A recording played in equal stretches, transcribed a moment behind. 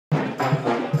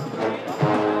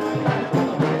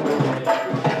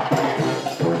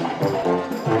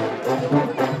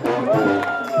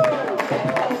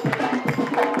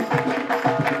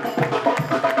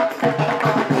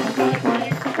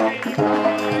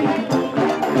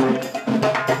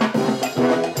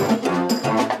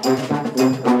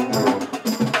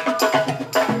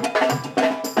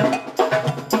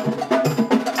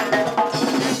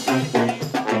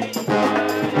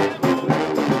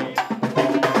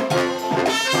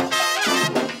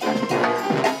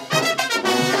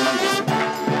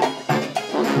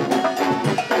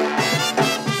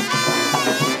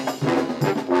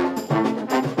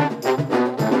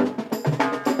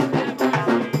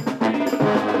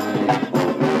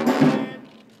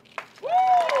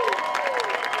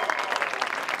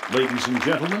Ladies and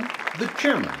gentlemen, the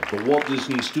chairman of the Walt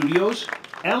Disney Studios,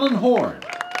 Alan Horn.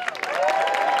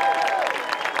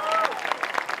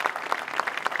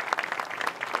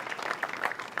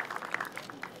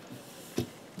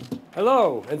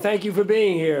 Hello, and thank you for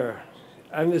being here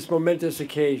on this momentous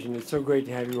occasion. It's so great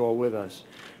to have you all with us.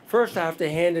 First, I have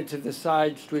to hand it to the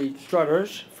Side Street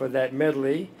Strutters for that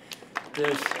medley.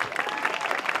 This,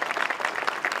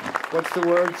 what's the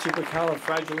word?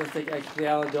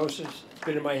 Supercalifragilisticexpialidocious? It's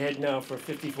been in my head now for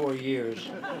 54 years,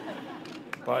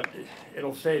 but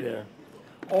it'll stay there.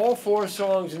 All 4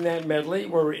 songs in that medley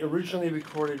were originally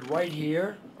recorded right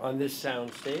here on this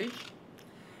sound stage.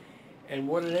 And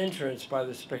what an entrance by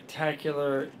the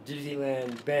spectacular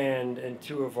Disneyland Band and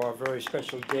 2 of our very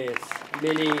special guests,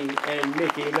 Minnie and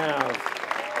Mickey Mouse.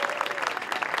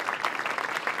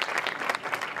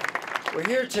 We're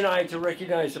here tonight to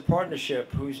recognize a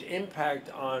partnership whose impact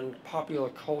on popular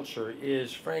culture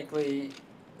is frankly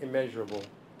immeasurable.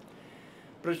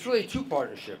 But it's really 2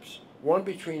 partnerships, one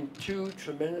between 2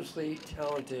 tremendously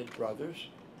talented brothers,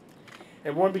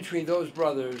 and one between those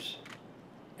brothers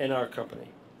and our company.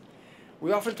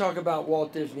 We often talk about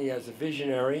Walt Disney as a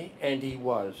visionary, and he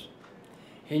was.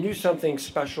 He knew something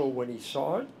special when he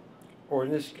saw it, or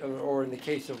in the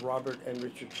case of Robert and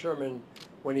Richard Sherman,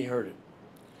 when he heard it.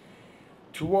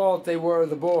 To Walt, they were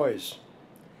the boys.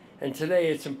 And today,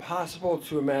 it's impossible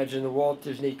to imagine the Walt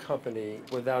Disney Company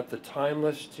without the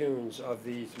timeless tunes of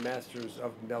these masters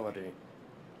of melody.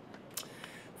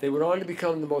 They went on to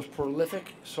become the most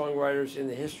prolific songwriters in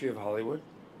the history of Hollywood,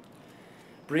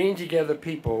 bringing together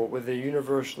people with their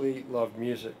universally loved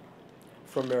music.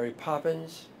 From Mary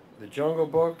Poppins, The Jungle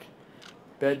Book,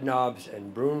 Bedknobs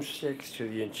and Broomsticks, to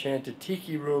the Enchanted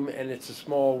Tiki Room and It's a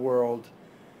Small World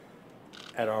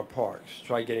at our parks.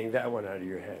 Try getting that one out of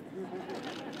your head.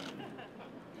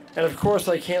 And of course,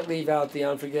 I can't leave out the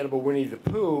unforgettable Winnie the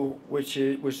Pooh, which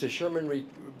the Sherman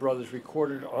brothers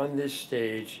recorded on this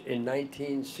stage in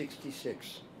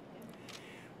 1966.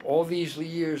 All these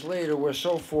years later, we're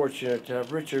so fortunate to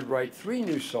have Richard write 3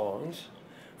 new songs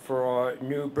for our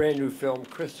brand new film,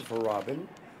 Christopher Robin,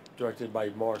 directed by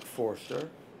Mark Forster,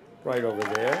 right over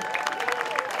there,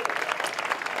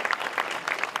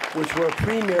 which we're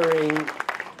premiering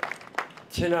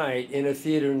tonight in a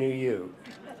theater near you.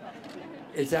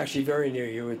 It's actually very near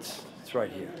you. It's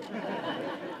right here.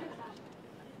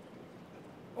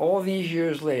 All these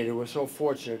years later, we're so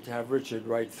fortunate to have Richard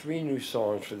write 3 new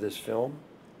songs for this film,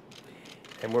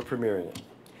 and we're premiering it.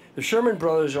 The Sherman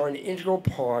brothers are an integral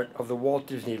part of the Walt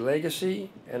Disney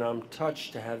legacy, and I'm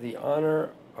touched to have the honor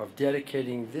of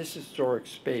dedicating this historic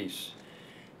space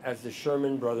as the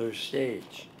Sherman brothers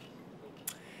stage.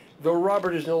 Though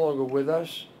Robert is no longer with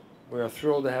us, we are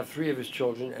thrilled to have 3 of his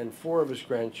children and 4 of his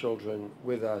grandchildren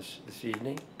with us this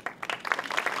evening.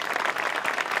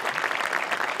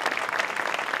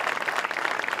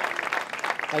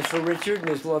 As for Richard and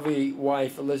his lovely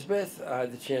wife, Elizabeth, I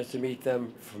had the chance to meet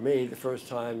them, for me, the first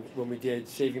time when we did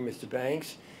Saving Mr.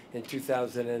 Banks in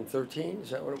 2013.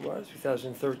 Is that what it was?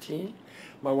 2013.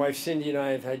 My wife, Cindy, and I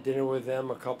have had dinner with them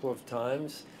a couple of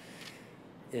times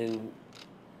in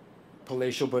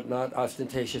palatial but not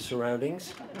ostentatious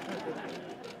surroundings.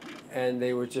 And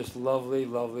they were just lovely,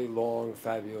 lovely, long,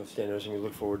 fabulous dinners, and we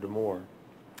look forward to more.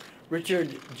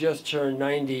 Richard just turned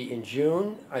 90 in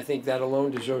June. I think that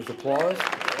alone deserves applause.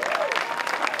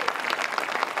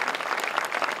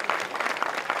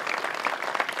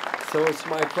 So it's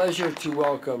my pleasure to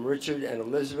welcome Richard and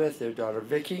Elizabeth, their daughter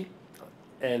Vicky,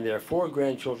 and their 4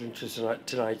 grandchildren to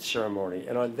tonight's ceremony.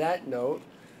 And on that note,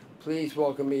 please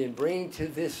welcome me and bring to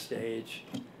this stage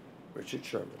Richard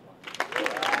Sherman.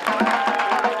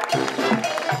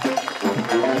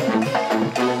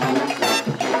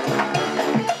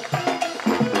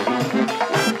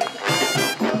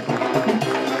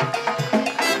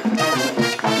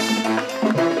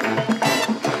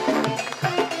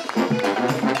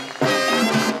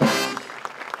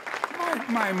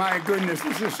 My goodness,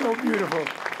 this is so beautiful.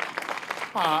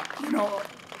 You know,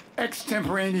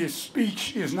 extemporaneous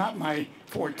speech is not my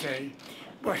forte,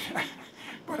 but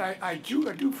I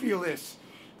do feel this.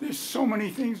 There's so many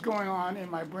things going on in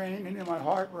my brain and in my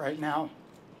heart right now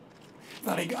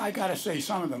that I gotta say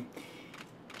some of them.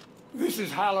 This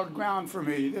is hallowed ground for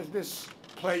me. This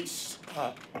place,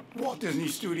 Walt Disney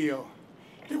Studio,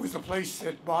 it was a place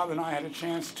that Bob and I had a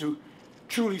chance to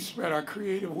truly spread our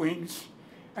creative wings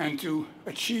and to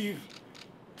achieve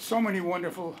so many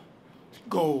wonderful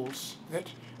goals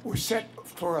that were set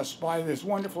for us by this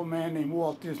wonderful man named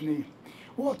Walt Disney.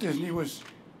 Walt Disney was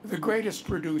the greatest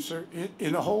producer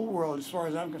in the whole world, as far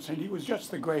as I'm concerned. He was just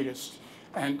the greatest.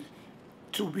 And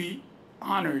to be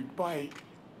honored by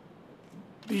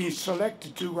being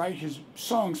selected to write his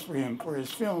songs for him, for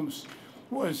his films,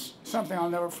 was something I'll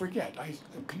never forget. I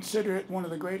consider it one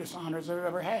of the greatest honors I've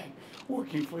ever had,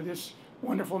 working for this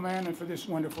wonderful man and for this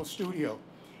wonderful studio.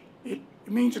 It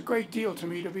means a great deal to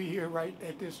me to be here right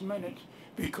at this minute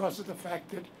because of the fact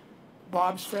that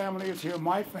Bob's family is here,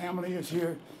 my family is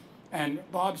here, and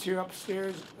Bob's here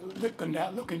upstairs looking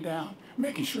down,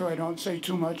 making sure I don't say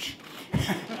too much.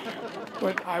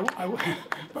 But I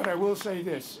will say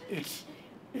this,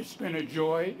 it's been a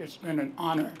joy, it's been an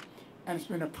honor, and it's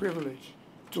been a privilege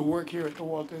to work here at the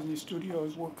Walt Disney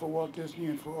Studios, work for Walt Disney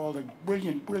and for all the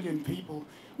brilliant, brilliant people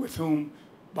with whom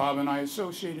Bob and I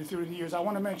associated through the years. I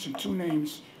want to mention two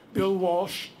names, Bill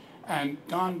Walsh and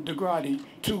Don DeGradi,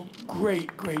 two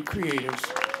great, great creatives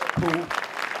who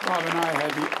Bob and I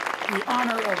had the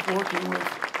honor of working with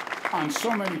on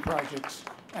so many projects.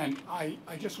 And I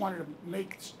just wanted to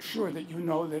make sure that you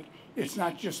know that it's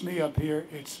not just me up here,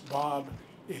 it's Bob,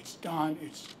 it's Don,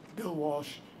 it's Bill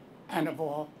Walsh, and of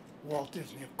all, Walt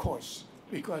Disney, of course,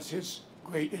 because his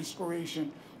great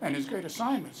inspiration and his great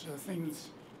assignments are the things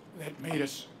that made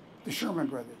us the Sherman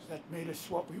Brothers, that made us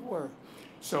what we were.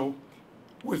 So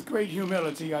with great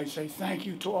humility, I say thank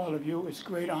you to all of you. It's a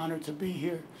great honor to be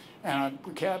here. And on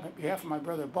behalf of my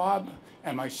brother Bob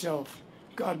and myself,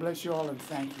 God bless you all and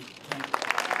thank you. Thank you.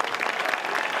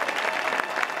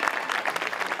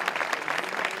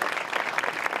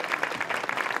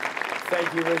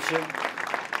 Thank you, Richard.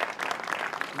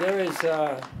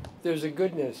 There's a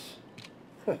goodness.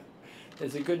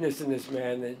 There's a goodness in this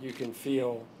man that you can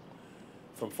feel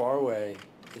from far away.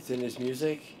 It's in his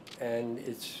music, and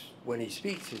it's when he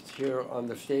speaks, it's here on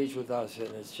the stage with us, and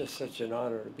it's just such an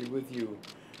honor to be with you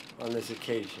on this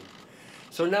occasion.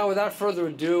 So now, without further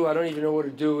ado, I don't even know what a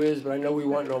do is, but I know we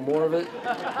want no more of it.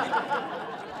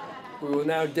 We will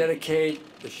now dedicate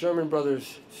the Sherman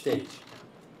Brothers stage.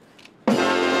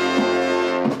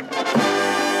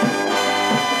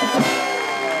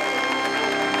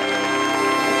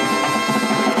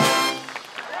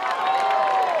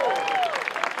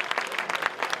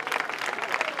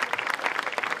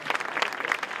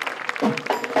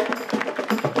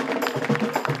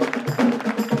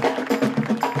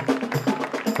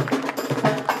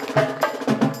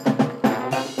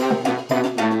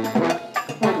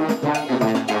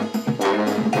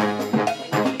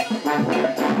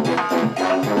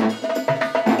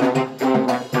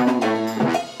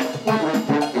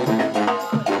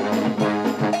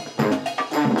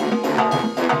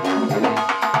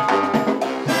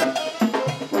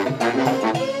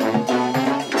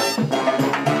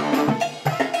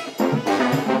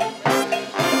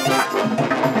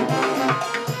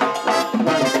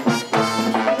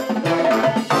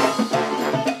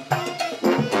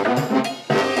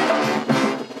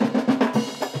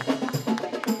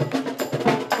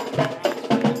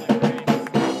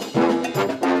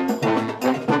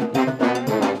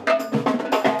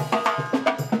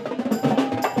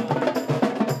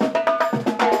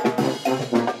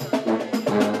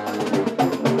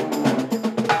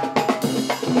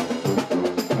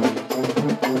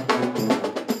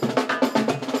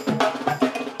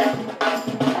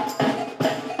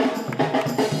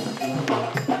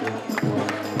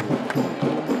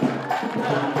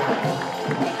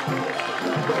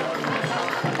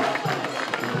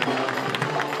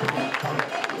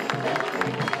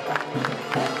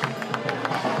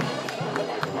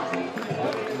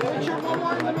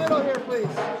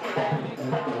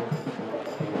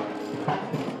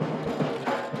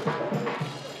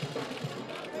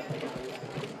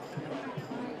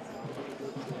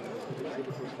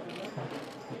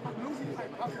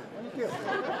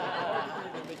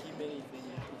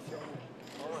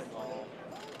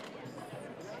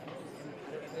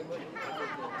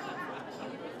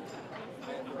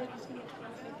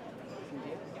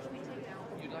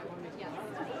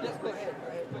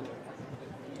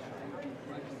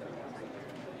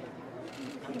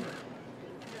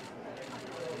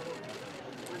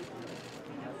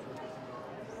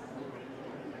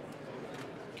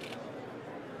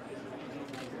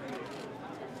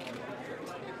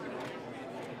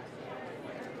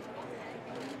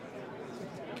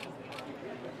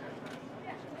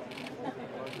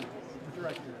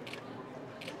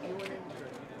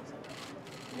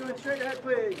 You went straight ahead,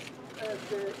 please.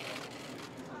 That's it.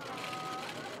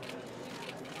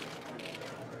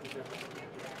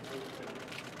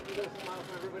 You got a smile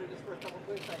for everybody just for a couple,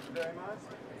 please. Thank you very much.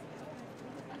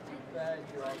 Thank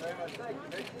you all very much. Thank you.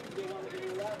 Next thing, do you want to give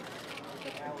you that?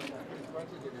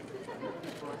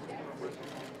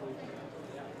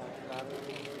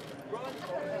 Run.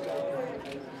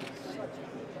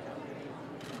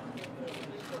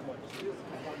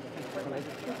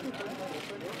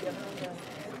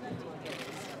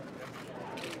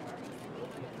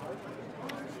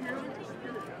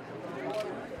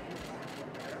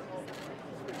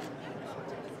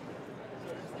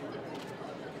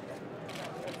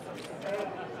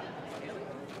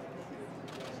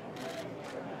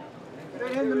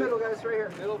 Right in the middle, guys, right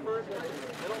here. Middle first, middle.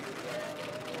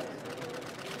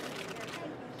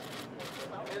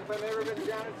 And if I may, everybody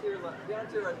down to your left, down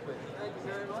to your right, please. Thank you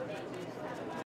very much.